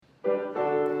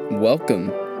Welcome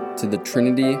to the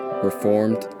Trinity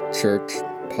Reformed Church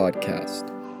podcast.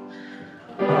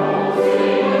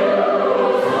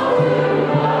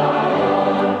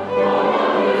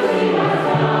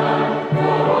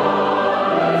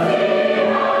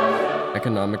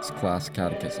 Economics Class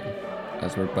Catechism,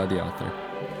 as read by the author,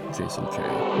 Jason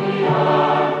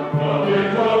Cherry.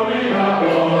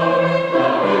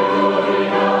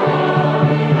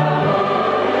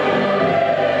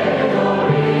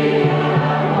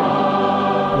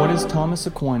 What is Thomas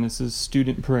Aquinas'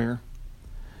 student prayer?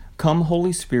 Come,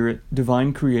 Holy Spirit,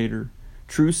 divine Creator,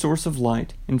 true source of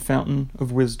light and fountain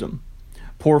of wisdom.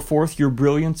 Pour forth your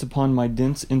brilliance upon my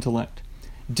dense intellect.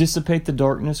 Dissipate the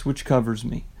darkness which covers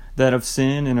me, that of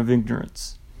sin and of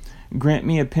ignorance. Grant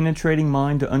me a penetrating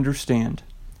mind to understand,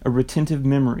 a retentive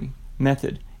memory,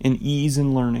 method, and ease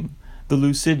in learning, the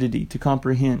lucidity to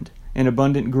comprehend, and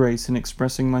abundant grace in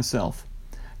expressing myself.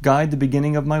 Guide the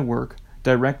beginning of my work,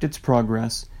 direct its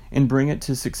progress, and bring it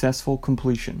to successful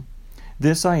completion.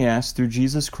 This I ask through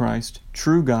Jesus Christ,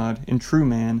 true God and true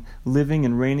man, living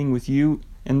and reigning with you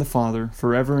and the Father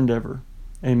forever and ever.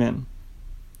 Amen.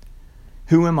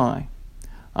 Who am I?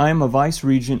 I am a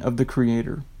vice-regent of the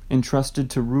Creator, entrusted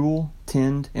to rule,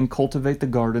 tend, and cultivate the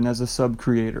garden as a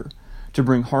sub-creator, to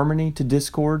bring harmony to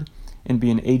discord, and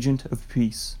be an agent of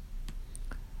peace.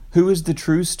 Who is the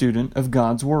true student of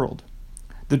God's world?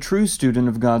 The true student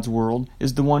of God's world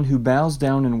is the one who bows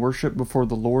down in worship before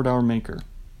the Lord our Maker.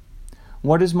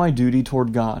 What is my duty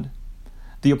toward God?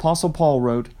 The Apostle Paul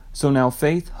wrote, "So now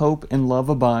faith, hope, and love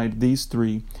abide, these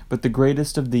three, but the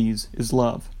greatest of these is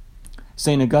love."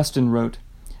 St. Augustine wrote,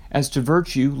 "As to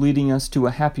virtue leading us to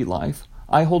a happy life,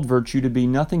 I hold virtue to be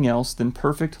nothing else than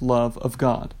perfect love of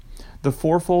God. The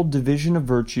fourfold division of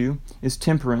virtue is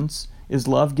temperance, is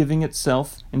love giving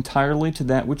itself entirely to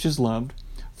that which is loved.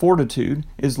 Fortitude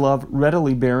is love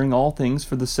readily bearing all things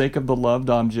for the sake of the loved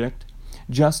object.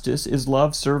 Justice is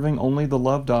love serving only the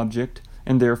loved object,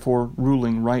 and therefore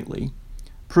ruling rightly.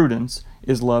 Prudence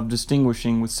is love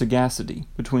distinguishing with sagacity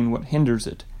between what hinders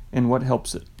it and what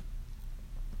helps it."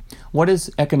 What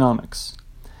is economics?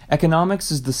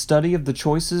 Economics is the study of the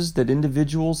choices that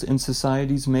individuals and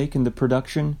societies make in the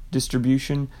production,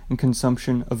 distribution, and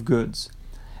consumption of goods.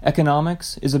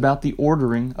 Economics is about the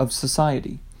ordering of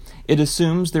society. It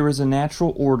assumes there is a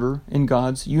natural order in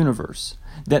God's universe,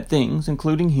 that things,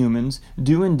 including humans,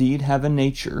 do indeed have a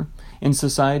nature, and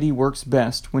society works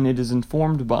best when it is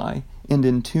informed by and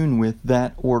in tune with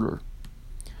that order.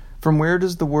 From where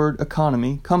does the word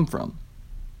economy come from?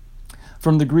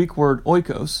 From the Greek word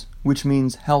oikos, which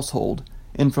means household,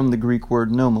 and from the Greek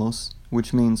word nomos,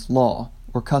 which means law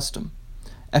or custom.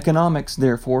 Economics,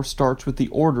 therefore, starts with the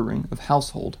ordering of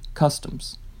household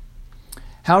customs.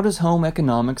 How does home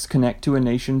economics connect to a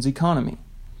nation's economy?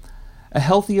 A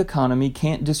healthy economy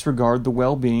can't disregard the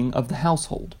well-being of the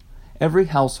household. Every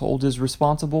household is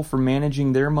responsible for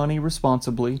managing their money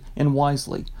responsibly and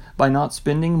wisely by not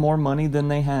spending more money than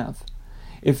they have.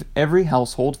 If every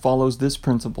household follows this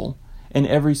principle, and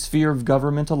every sphere of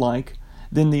government alike,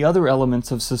 then the other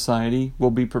elements of society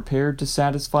will be prepared to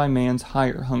satisfy man's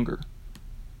higher hunger.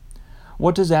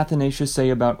 What does Athanasius say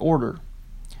about order?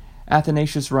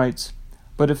 Athanasius writes,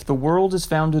 "But if the world is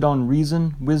founded on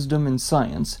reason, wisdom, and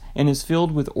science, and is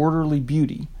filled with orderly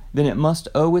beauty, then it must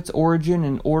owe its origin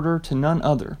and order to none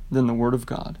other than the Word of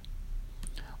God."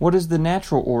 What is the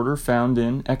natural order found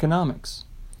in economics?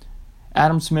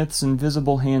 Adam Smith's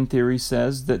invisible hand theory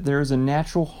says that there is a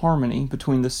natural harmony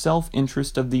between the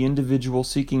self-interest of the individual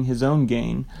seeking his own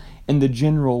gain and the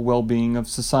general well-being of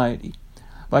society.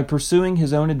 By pursuing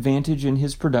his own advantage in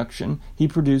his production, he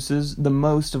produces the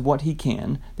most of what he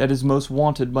can that is most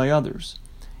wanted by others.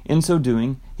 In so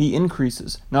doing, he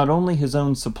increases not only his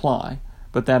own supply,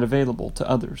 but that available to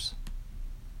others.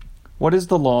 What is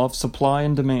the law of supply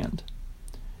and demand?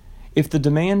 If the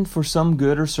demand for some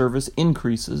good or service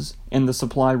increases and the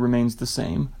supply remains the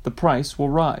same, the price will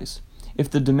rise. If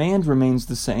the demand remains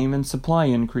the same and supply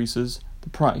increases, the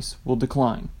price will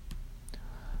decline.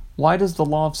 Why does the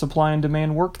law of supply and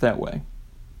demand work that way?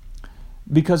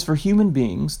 Because for human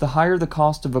beings, the higher the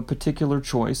cost of a particular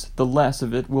choice, the less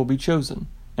of it will be chosen,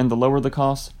 and the lower the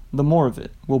cost, the more of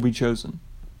it will be chosen.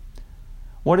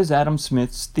 What is Adam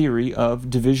Smith's theory of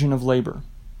division of labor?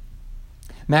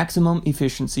 Maximum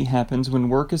efficiency happens when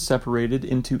work is separated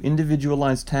into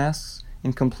individualized tasks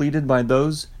and completed by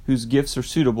those whose gifts are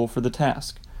suitable for the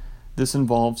task. This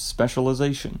involves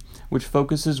specialization, which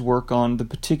focuses work on the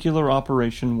particular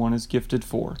operation one is gifted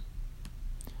for.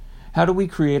 How do we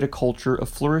create a culture of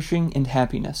flourishing and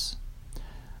happiness?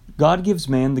 God gives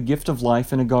man the gift of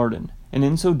life in a garden, and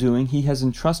in so doing he has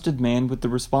entrusted man with the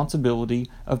responsibility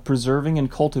of preserving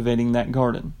and cultivating that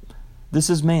garden. This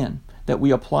is man, that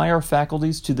we apply our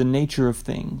faculties to the nature of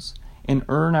things, and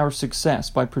earn our success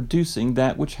by producing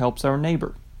that which helps our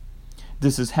neighbor.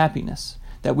 This is happiness,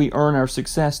 that we earn our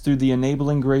success through the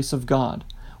enabling grace of God.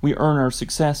 We earn our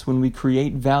success when we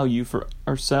create value for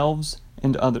ourselves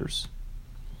and others.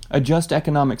 A just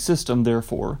economic system,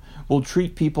 therefore, will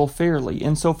treat people fairly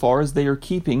insofar as they are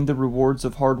keeping the rewards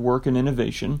of hard work and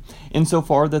innovation,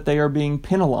 insofar that they are being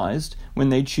penalized when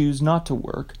they choose not to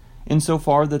work,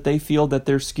 insofar that they feel that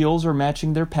their skills are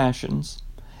matching their passions,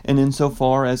 and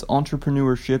insofar as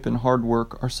entrepreneurship and hard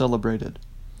work are celebrated.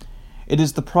 It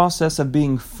is the process of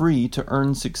being free to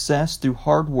earn success through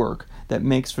hard work that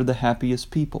makes for the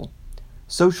happiest people.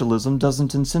 Socialism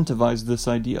doesn't incentivize this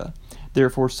idea.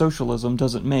 Therefore, socialism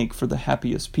doesn't make for the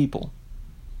happiest people.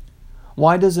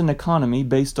 Why does an economy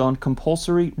based on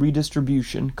compulsory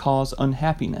redistribution cause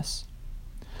unhappiness?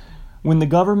 When the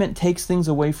government takes things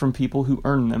away from people who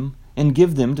earn them and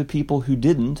give them to people who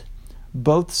didn't,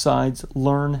 both sides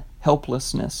learn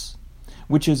helplessness,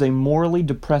 which is a morally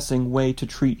depressing way to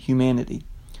treat humanity.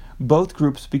 Both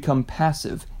groups become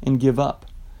passive and give up.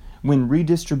 When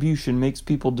redistribution makes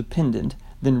people dependent,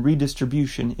 then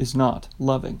redistribution is not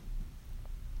loving.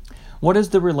 What is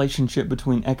the relationship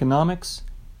between economics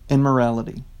and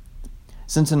morality?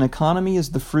 Since an economy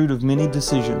is the fruit of many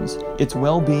decisions, its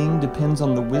well-being depends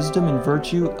on the wisdom and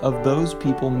virtue of those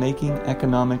people making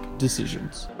economic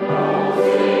decisions.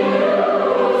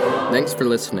 Thanks for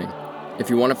listening. If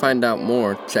you want to find out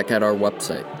more, check out our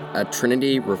website at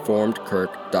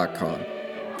trinityreformedkirk.com.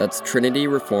 That's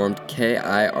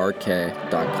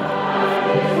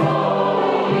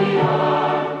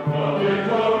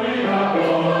trinityreformedkirk.com.